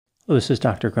Hello, this is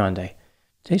Dr. Grande.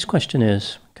 Today's question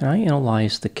is, can I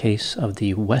analyze the case of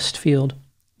the Westfield,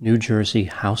 New Jersey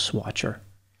house watcher?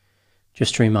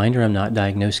 Just a reminder, I'm not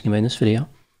diagnosing him in this video,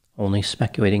 only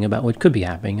speculating about what could be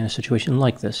happening in a situation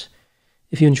like this.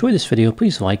 If you enjoyed this video,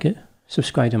 please like it,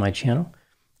 subscribe to my channel,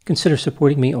 consider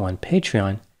supporting me on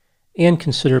Patreon, and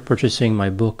consider purchasing my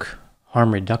book,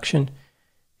 Harm Reduction.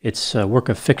 It's a work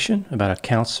of fiction about a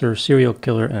counselor, serial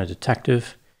killer, and a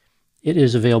detective. It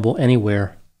is available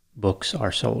anywhere books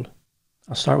are sold.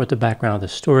 I'll start with the background of the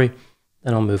story,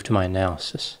 then I'll move to my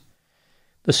analysis.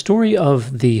 The story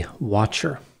of the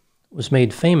Watcher was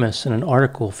made famous in an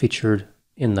article featured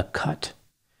in The Cut.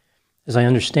 As I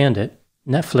understand it,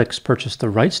 Netflix purchased the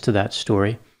rights to that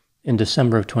story in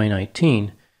December of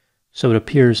 2019, so it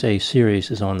appears a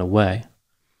series is on the way.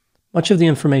 Much of the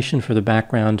information for the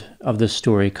background of this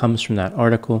story comes from that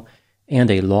article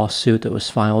and a lawsuit that was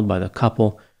filed by the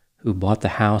couple who bought the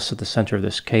house at the center of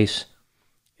this case.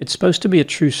 It's supposed to be a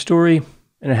true story,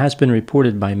 and it has been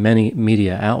reported by many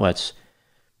media outlets,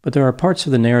 but there are parts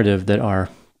of the narrative that are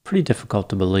pretty difficult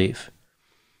to believe.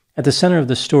 At the center of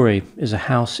the story is a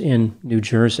house in New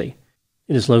Jersey.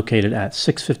 It is located at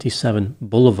 657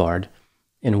 Boulevard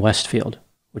in Westfield,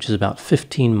 which is about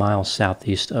 15 miles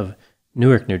southeast of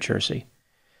Newark, New Jersey.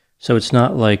 So it's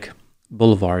not like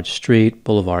Boulevard Street,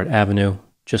 Boulevard Avenue,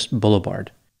 just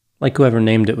Boulevard. Like whoever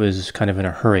named it was kind of in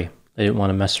a hurry. They didn't want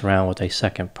to mess around with a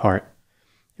second part.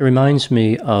 It reminds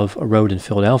me of a road in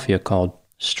Philadelphia called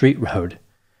Street Road.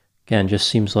 Again, just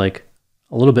seems like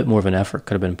a little bit more of an effort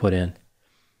could have been put in.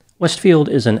 Westfield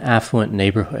is an affluent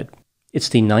neighborhood. It's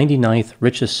the 99th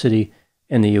richest city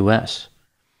in the U.S.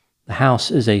 The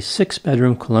house is a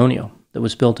 6-bedroom colonial that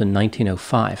was built in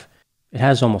 1905. It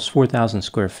has almost 4,000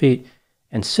 square feet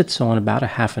and sits on about a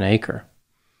half an acre.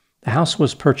 The house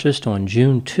was purchased on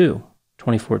June 2,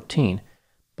 2014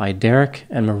 by Derek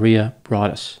and Maria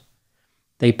Broaddus.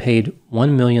 They paid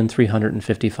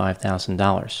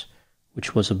 $1,355,000,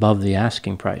 which was above the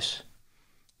asking price.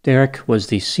 Derek was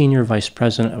the senior vice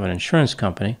president of an insurance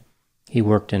company. He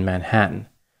worked in Manhattan.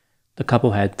 The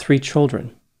couple had 3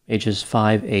 children, ages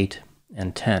 5, 8,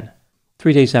 and 10.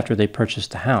 3 days after they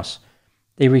purchased the house,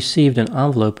 they received an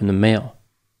envelope in the mail.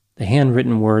 The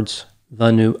handwritten words, "The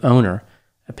new owner,"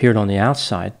 appeared on the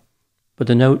outside, but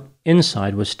the note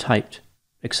inside was typed,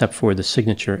 except for the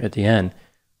signature at the end,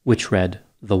 which read,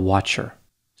 "The Watcher."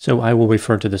 So I will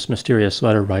refer to this mysterious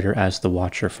letter writer as The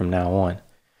Watcher from now on.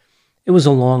 It was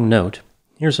a long note.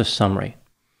 Here's a summary.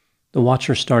 The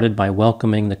Watcher started by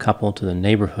welcoming the couple to the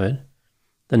neighborhood.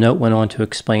 The note went on to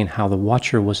explain how the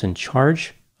Watcher was in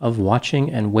charge of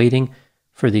watching and waiting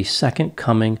for the second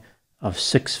coming of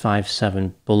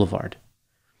 657 Boulevard.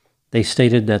 They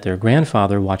stated that their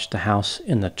grandfather watched the house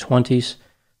in the 20s,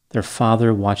 their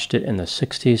father watched it in the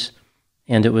 60s,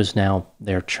 and it was now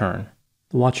their turn.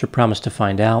 The Watcher promised to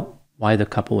find out why the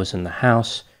couple was in the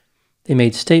house. They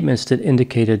made statements that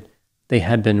indicated they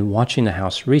had been watching the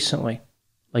house recently,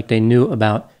 like they knew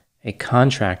about a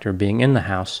contractor being in the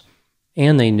house,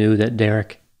 and they knew that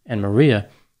Derek and Maria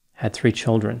had 3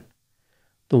 children.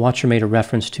 The Watcher made a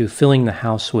reference to filling the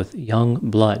house with young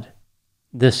blood.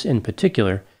 This, in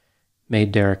particular,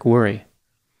 made Derek worry.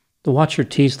 The Watcher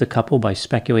teased the couple by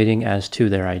speculating as to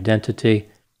their identity,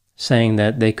 saying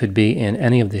that they could be in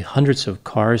any of the hundreds of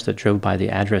cars that drove by the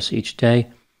address each day,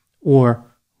 or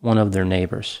one of their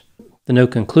neighbors. The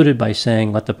note concluded by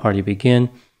saying, "Let the party begin,"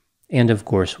 and of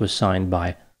course was signed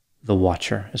by The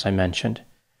Watcher, as I mentioned.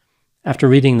 After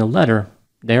reading the letter,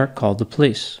 Derek called the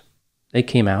police. They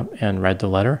came out and read the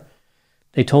letter.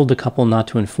 They told the couple not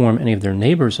to inform any of their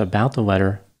neighbors about the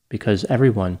letter because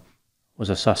everyone was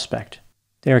a suspect.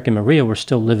 Derek and Maria were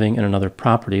still living in another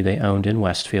property they owned in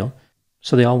Westfield,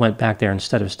 so they all went back there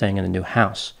instead of staying in the new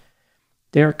house.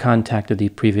 Derek contacted the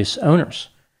previous owners,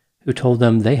 who told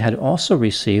them they had also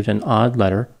received an odd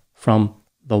letter from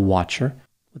The Watcher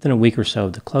within a week or so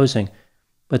of the closing,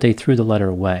 but they threw the letter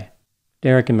away.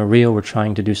 Derek and Maria were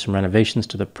trying to do some renovations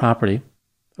to the property.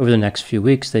 Over the next few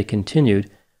weeks, they continued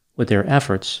with their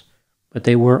efforts, but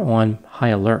they were on high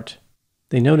alert.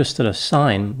 They noticed that a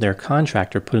sign their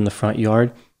contractor put in the front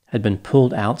yard had been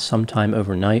pulled out sometime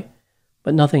overnight,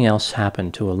 but nothing else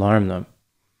happened to alarm them.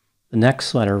 The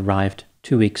next letter arrived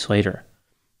 2 weeks later.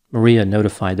 Maria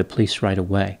notified the police right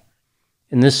away.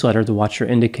 In this letter, the Watcher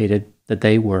indicated that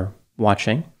they were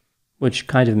watching, which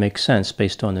kind of makes sense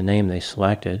based on the name they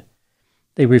selected.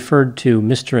 They referred to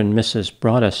Mr. and Mrs.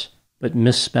 Broaddus, but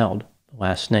misspelled the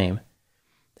last name.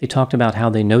 They talked about how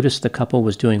they noticed the couple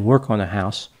was doing work on the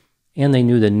house, and they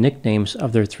knew the nicknames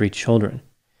of their 3 children.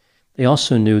 They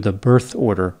also knew the birth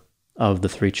order of the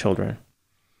 3 children.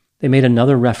 They made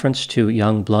another reference to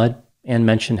young blood and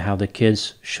mentioned how the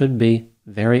kids should be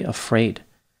very afraid.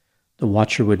 The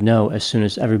watcher would know as soon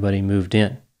as everybody moved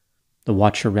in. The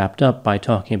watcher wrapped up by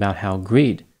talking about how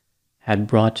greed had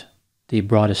brought the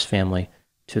Broaddus family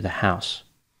to the house.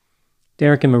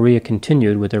 Derek and Maria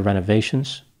continued with their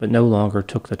renovations, but no longer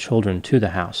took the children to the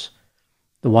house.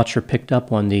 The watcher picked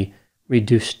up on the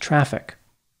reduced traffic.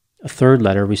 A third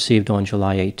letter received on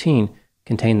July 18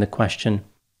 contained the question,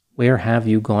 "Where have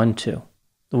you gone to?"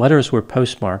 The letters were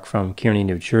postmarked from Kearney,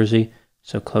 New Jersey,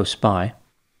 so close by.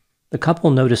 The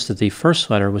couple noticed that the first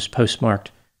letter was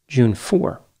postmarked June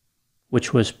 4,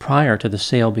 which was prior to the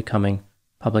sale becoming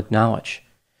public knowledge.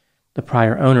 The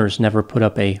prior owners never put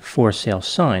up a for sale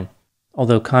sign,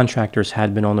 although contractors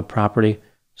had been on the property,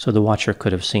 so the watcher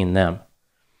could have seen them.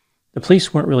 The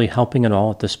police weren't really helping at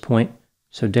all at this point,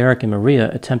 so Derek and Maria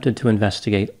attempted to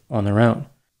investigate on their own.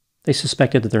 They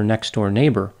suspected that their next-door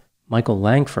neighbor, Michael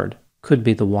Langford, could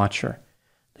be the watcher.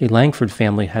 The Langford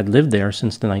family had lived there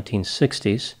since the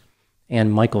 1960s,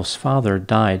 and Michael's father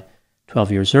died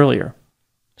 12 years earlier,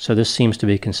 so this seems to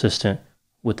be consistent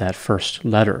with that first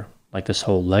letter, like this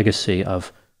whole legacy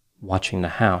of watching the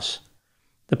house.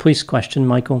 The police questioned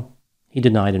Michael. He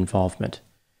denied involvement.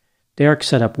 Derek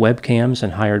set up webcams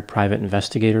and hired private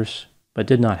investigators, but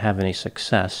did not have any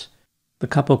success. The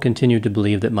couple continued to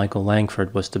believe that Michael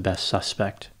Langford was the best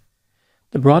suspect.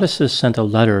 The Broadduses sent a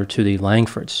letter to the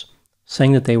Langfords,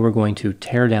 saying that they were going to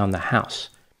tear down the house.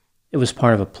 It was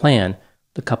part of a plan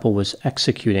the couple was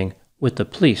executing with the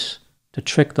police to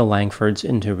trick the Langfords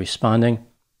into responding,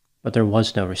 but there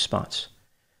was no response.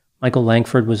 Michael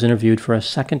Langford was interviewed for a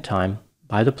second time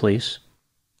by the police.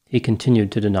 He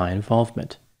continued to deny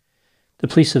involvement. The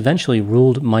police eventually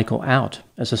ruled Michael out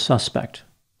as a suspect,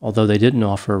 although they didn't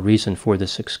offer a reason for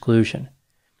this exclusion.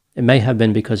 It may have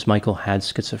been because Michael had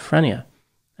schizophrenia,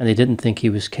 and they didn't think he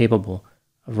was capable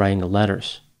of writing the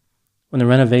letters. When the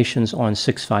renovations on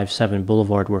 657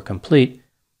 Boulevard were complete,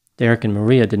 Derek and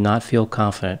Maria did not feel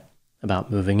confident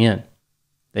about moving in.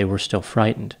 They were still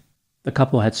frightened. The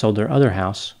couple had sold their other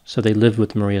house, so they lived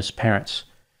with Maria's parents.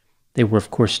 They were,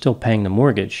 of course, still paying the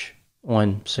mortgage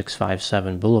on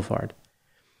 657 Boulevard.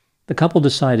 The couple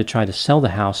decided to try to sell the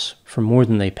house for more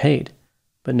than they paid,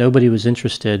 but nobody was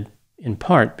interested, in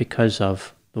part because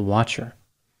of the watcher.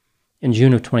 In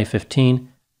June of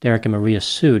 2015, Derek and Maria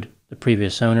sued the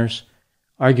previous owners,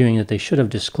 arguing that they should have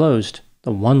disclosed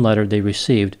the one letter they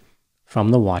received from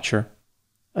the watcher.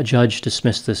 A judge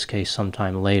dismissed this case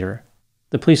sometime later.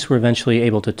 The police were eventually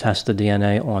able to test the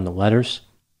DNA on the letters.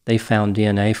 They found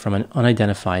DNA from an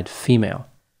unidentified female.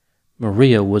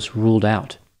 Maria was ruled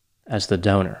out as the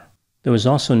donor. There was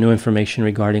also new information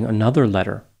regarding another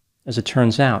letter. As it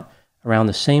turns out, around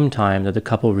the same time that the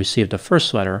couple received the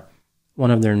first letter, one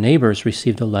of their neighbors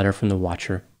received a letter from the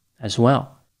watcher as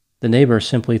well. The neighbor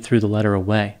simply threw the letter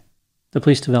away. The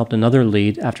police developed another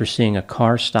lead after seeing a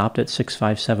car stopped at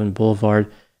 657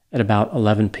 Boulevard at about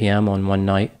 11 p.m. on one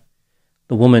night.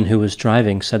 The woman who was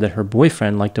driving said that her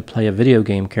boyfriend liked to play a video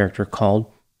game character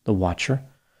called the Watcher.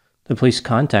 The police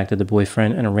contacted the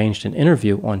boyfriend and arranged an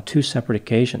interview on 2 separate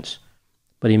occasions,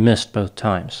 but he missed both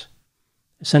times.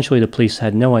 Essentially, the police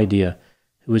had no idea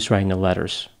who was writing the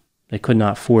letters. They could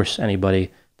not force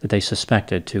anybody that they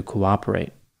suspected to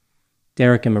cooperate.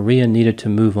 Derek and Maria needed to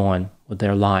move on with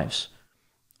their lives.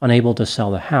 Unable to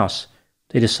sell the house,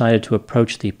 they decided to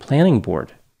approach the planning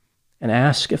board and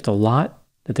ask if the lot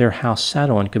that their house sat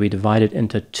on could be divided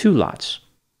into 2 lots.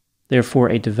 Therefore,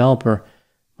 a developer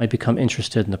might become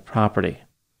interested in the property.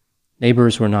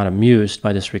 Neighbors were not amused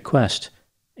by this request,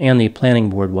 and the planning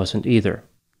board wasn't either.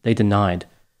 They denied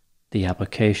the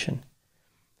application.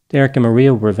 Derek and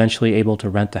Maria were eventually able to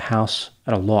rent the house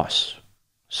at a loss,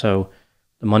 so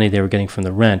the money they were getting from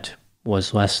the rent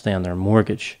was less than their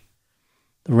mortgage.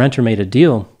 The renter made a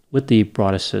deal with the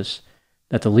Broadduses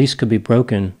that the lease could be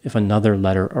broken if another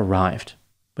letter arrived,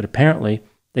 but apparently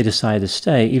they decided to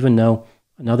stay even though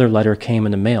another letter came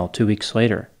in the mail 2 weeks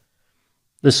later.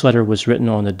 This letter was written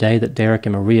on the day that Derek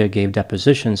and Maria gave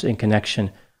depositions in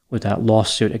connection with that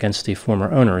lawsuit against the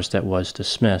former owners that was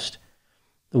dismissed.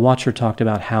 The watcher talked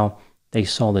about how they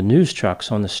saw the news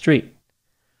trucks on the street.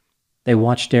 They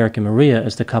watched Derek and Maria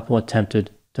as the couple attempted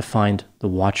to find the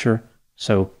watcher,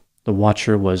 so the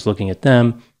watcher was looking at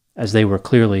them as they were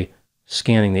clearly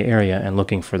scanning the area and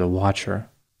looking for the watcher.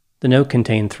 The note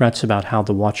contained threats about how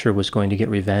the watcher was going to get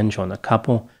revenge on the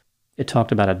couple. It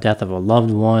talked about a death of a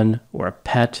loved one or a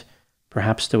pet.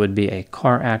 Perhaps there would be a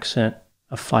car accident,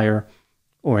 a fire,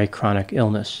 or a chronic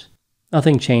illness.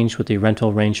 Nothing changed with the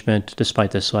rental arrangement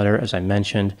despite this letter, as I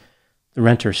mentioned. The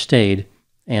renter stayed,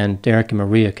 and Derek and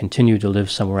Maria continued to live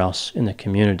somewhere else in the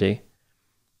community.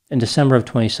 In December of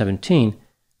 2017,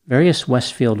 various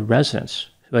Westfield residents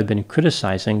who had been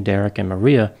criticizing Derek and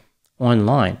Maria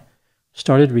online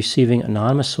started receiving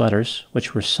anonymous letters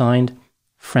which were signed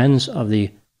Friends of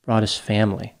the Broaddus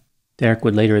Family. Derek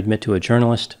would later admit to a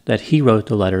journalist that he wrote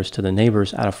the letters to the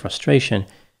neighbors out of frustration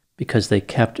because they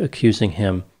kept accusing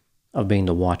him of being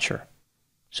the watcher.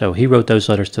 So he wrote those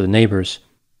letters to the neighbors.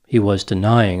 He was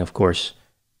denying, of course,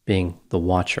 being the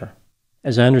watcher.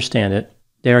 As I understand it,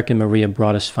 Derek and Maria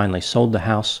Broaddus finally sold the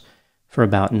house for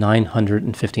about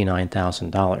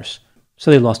 $959,000.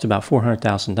 So they lost about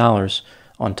 $400,000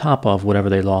 on top of whatever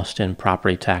they lost in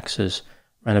property taxes,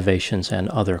 renovations, and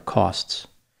other costs.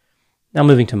 Now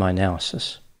moving to my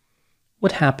analysis.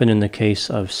 What happened in the case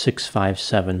of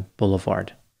 657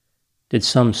 Boulevard? Did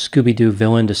some Scooby-Doo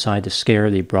villain decide to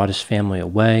scare the Broaddus family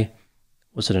away?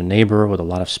 Was it a neighbor with a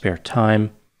lot of spare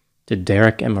time? Did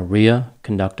Derek and Maria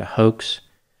conduct a hoax?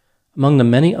 Among the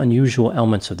many unusual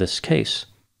elements of this case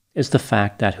is the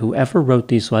fact that whoever wrote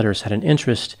these letters had an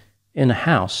interest in a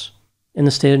house in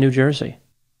the state of New Jersey.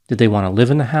 Did they want to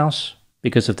live in the house?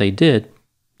 Because if they did,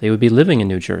 they would be living in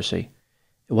New Jersey.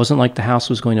 It wasn't like the house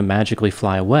was going to magically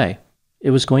fly away.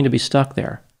 It was going to be stuck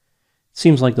there. It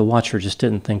seems like the watcher just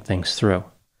didn't think things through.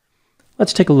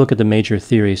 Let's take a look at the major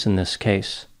theories in this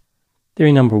case.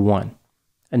 Theory number 1.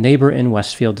 A neighbor in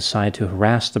Westfield decided to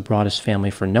harass the Broaddus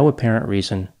family for no apparent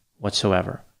reason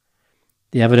whatsoever.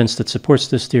 The evidence that supports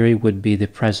this theory would be the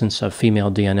presence of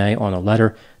female DNA on a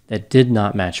letter that did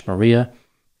not match Maria,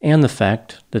 and the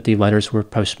fact that the letters were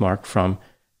postmarked from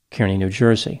Kearney, New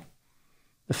Jersey.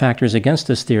 The factors against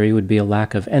this theory would be a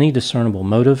lack of any discernible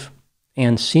motive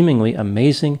and seemingly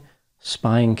amazing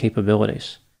spying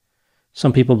capabilities.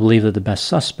 Some people believe that the best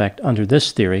suspect under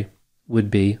this theory would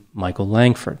be Michael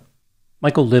Langford.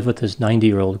 Michael lived with his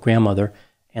 90-year-old grandmother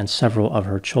and several of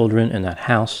her children in that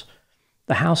house.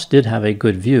 The house did have a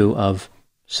good view of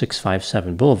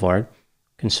 657 Boulevard,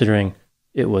 considering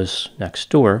it was next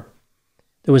door.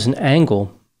 There was an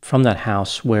angle from that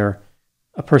house where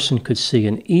a person could see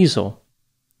an easel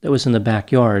that was in the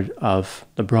backyard of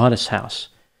the Broaddus house.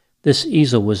 This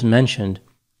easel was mentioned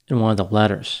in one of the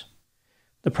letters.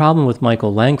 The problem with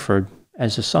Michael Langford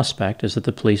as a suspect is that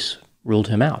the police ruled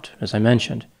him out, as I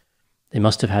mentioned. They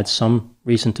must have had some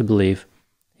reason to believe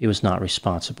he was not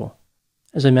responsible.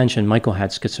 As I mentioned, Michael had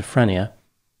schizophrenia.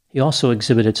 He also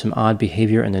exhibited some odd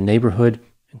behavior in the neighborhood,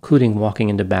 including walking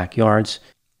into backyards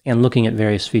and looking at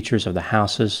various features of the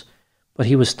houses, but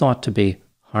he was thought to be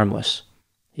harmless.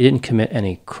 He didn't commit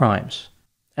any crimes.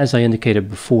 As I indicated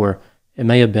before, it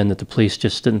may have been that the police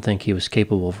just didn't think he was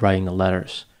capable of writing the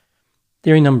letters.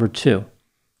 Theory number 2.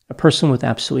 A person with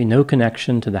absolutely no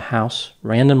connection to the house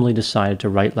randomly decided to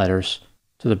write letters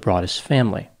to the Broaddus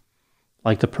family.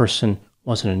 Like the person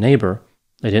wasn't a neighbor,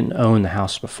 they didn't own the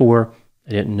house before,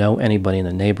 they didn't know anybody in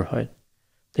the neighborhood.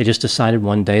 They just decided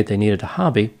one day they needed a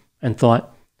hobby and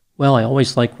thought, well, I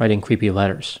always like writing creepy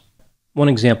letters. One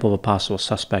example of a possible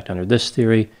suspect under this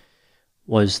theory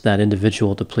was that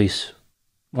individual the police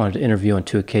wanted to interview on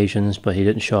 2 occasions, but he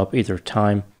didn't show up either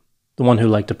time. The one who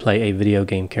liked to play a video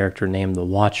game character named the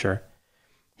Watcher.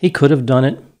 He could have done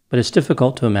it, but it's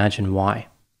difficult to imagine why.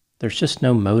 There's just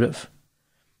no motive.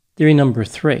 Theory number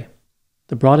 3.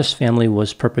 The Broaddus family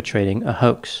was perpetrating a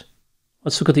hoax.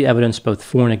 Let's look at the evidence both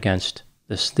for and against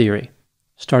this theory,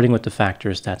 starting with the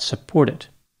factors that support it.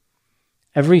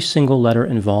 Every single letter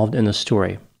involved in the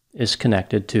story is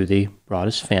connected to the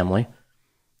Broaddus family,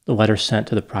 the letter sent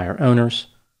to the prior owners,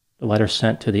 the letter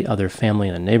sent to the other family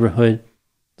in the neighborhood,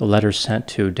 the letter sent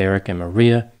to Derek and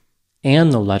Maria,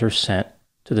 and the letter sent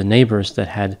to the neighbors that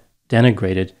had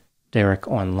denigrated Derek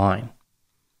online.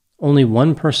 Only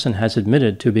one person has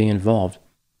admitted to being involved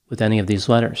with any of these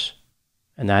letters,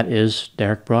 and that is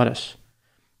Derek Broaddus.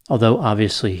 Although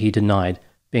obviously he denied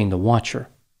being the watcher,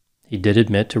 he did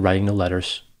admit to writing the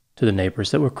letters to the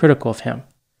neighbors that were critical of him.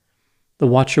 The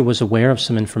watcher was aware of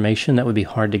some information that would be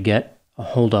hard to get a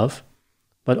hold of,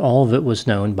 but all of it was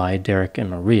known by Derek and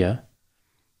Maria.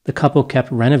 The couple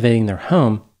kept renovating their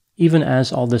home even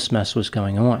as all this mess was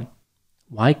going on.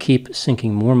 Why keep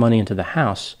sinking more money into the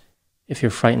house if you're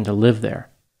frightened to live there?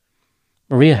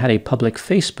 Maria had a public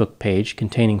Facebook page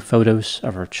containing photos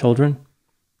of her children.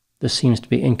 This seems to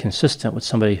be inconsistent with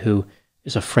somebody who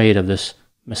is afraid of this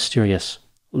mysterious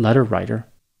letter writer.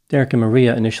 Derek and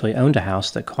Maria initially owned a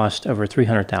house that cost over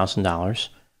 $300,000.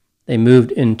 They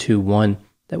moved into one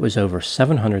that was over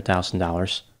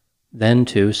 $700,000, then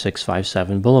to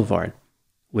 657 Boulevard,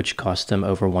 which cost them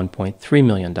over $1.3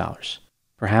 million.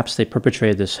 Perhaps they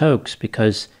perpetrated this hoax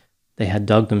because they had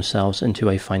dug themselves into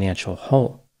a financial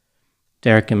hole.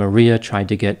 Derek and Maria tried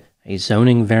to get a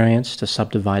zoning variance to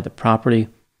subdivide the property.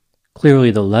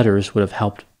 Clearly, the letters would have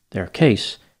helped their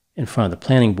case in front of the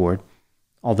planning board,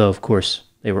 although, of course,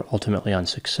 they were ultimately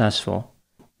unsuccessful.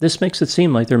 This makes it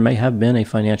seem like there may have been a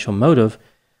financial motive,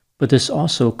 but this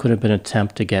also could have been an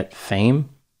attempt to get fame,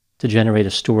 to generate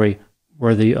a story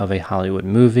worthy of a Hollywood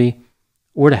movie,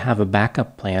 or to have a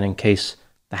backup plan in case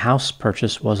the house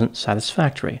purchase wasn't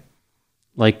satisfactory,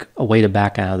 like a way to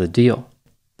back out of the deal.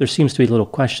 There seems to be little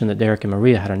question that Derek and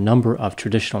Maria had a number of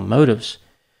traditional motives,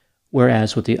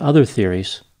 whereas with the other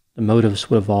theories, the motives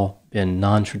would have all been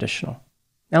non-traditional.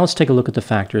 Now let's take a look at the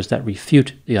factors that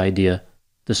refute the idea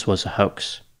this was a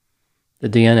hoax. The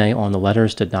DNA on the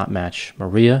letters did not match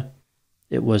Maria.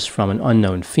 It was from an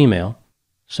unknown female,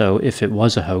 so if it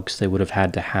was a hoax, they would have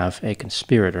had to have a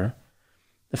conspirator.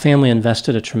 The family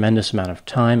invested a tremendous amount of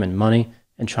time and money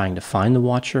in trying to find the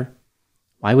watcher.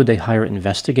 Why would they hire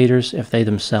investigators if they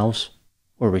themselves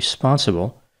were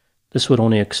responsible? This would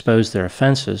only expose their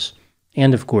offenses,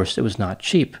 and of course it was not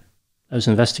cheap. Those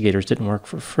investigators didn't work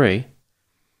for free.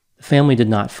 The family did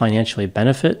not financially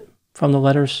benefit from the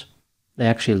letters. They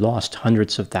actually lost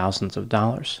hundreds of thousands of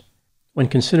dollars. When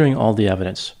considering all the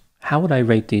evidence, how would I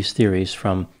rate these theories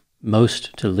from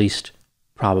most to least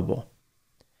probable?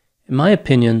 In my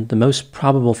opinion, the most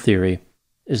probable theory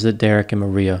is that Derek and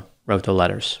Maria wrote the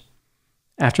letters.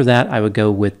 After that, I would go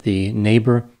with the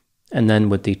neighbor and then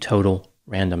with the total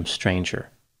random stranger.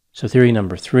 So theory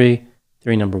number 3,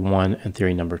 theory number 1, and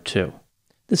theory number 2.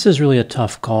 This is really a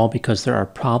tough call because there are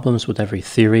problems with every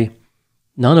theory.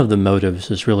 None of the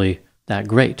motives is really that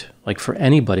great. Like for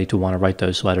anybody to want to write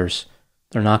those letters,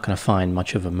 they're not going to find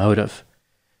much of a motive.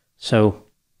 So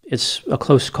it's a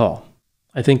close call.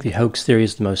 I think the hoax theory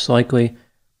is the most likely,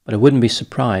 but I wouldn't be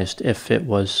surprised if it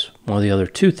was one of the other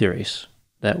two theories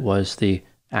that was the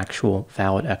actual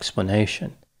valid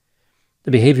explanation.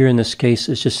 The behavior in this case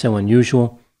is just so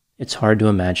unusual, it's hard to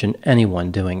imagine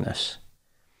anyone doing this.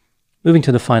 Moving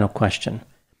to the final question.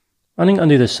 Running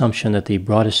under the assumption that the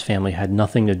Broaddus family had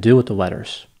nothing to do with the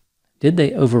letters, did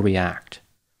they overreact?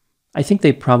 I think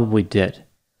they probably did.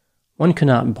 One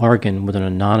cannot bargain with an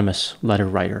anonymous letter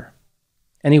writer.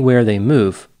 Anywhere they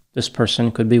move, this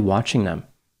person could be watching them.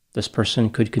 This person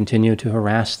could continue to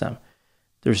harass them.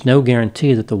 There's no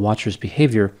guarantee that the watcher's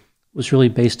behavior was really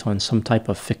based on some type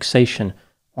of fixation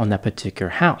on that particular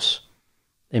house.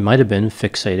 They might have been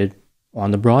fixated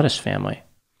on the Broaddus family.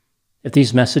 If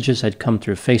these messages had come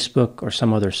through Facebook or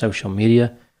some other social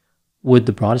media, would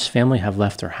the Broaddus family have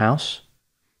left their house?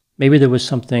 Maybe there was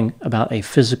something about a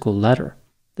physical letter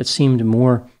that seemed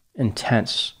more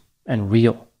intense and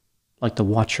real, like the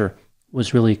watcher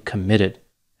was really committed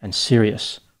and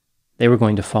serious. They were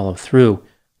going to follow through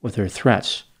with their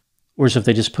threats. Whereas if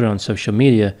they just put it on social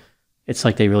media, it's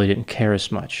like they really didn't care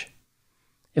as much.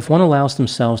 If one allows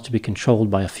themselves to be controlled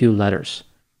by a few letters,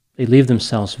 they leave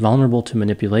themselves vulnerable to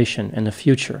manipulation in the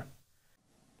future.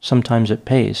 Sometimes it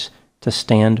pays to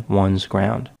stand one's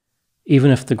ground,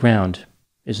 even if the ground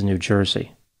is New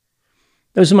Jersey.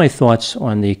 Those are my thoughts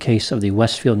on the case of the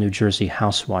Westfield, New Jersey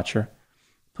house watcher.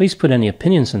 Please put any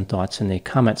opinions and thoughts in the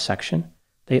comment section.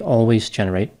 They always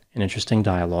generate an interesting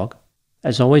dialogue.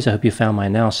 As always, I hope you found my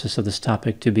analysis of this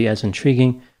topic to be as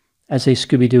intriguing as a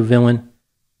Scooby-Doo villain.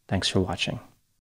 Thanks for watching.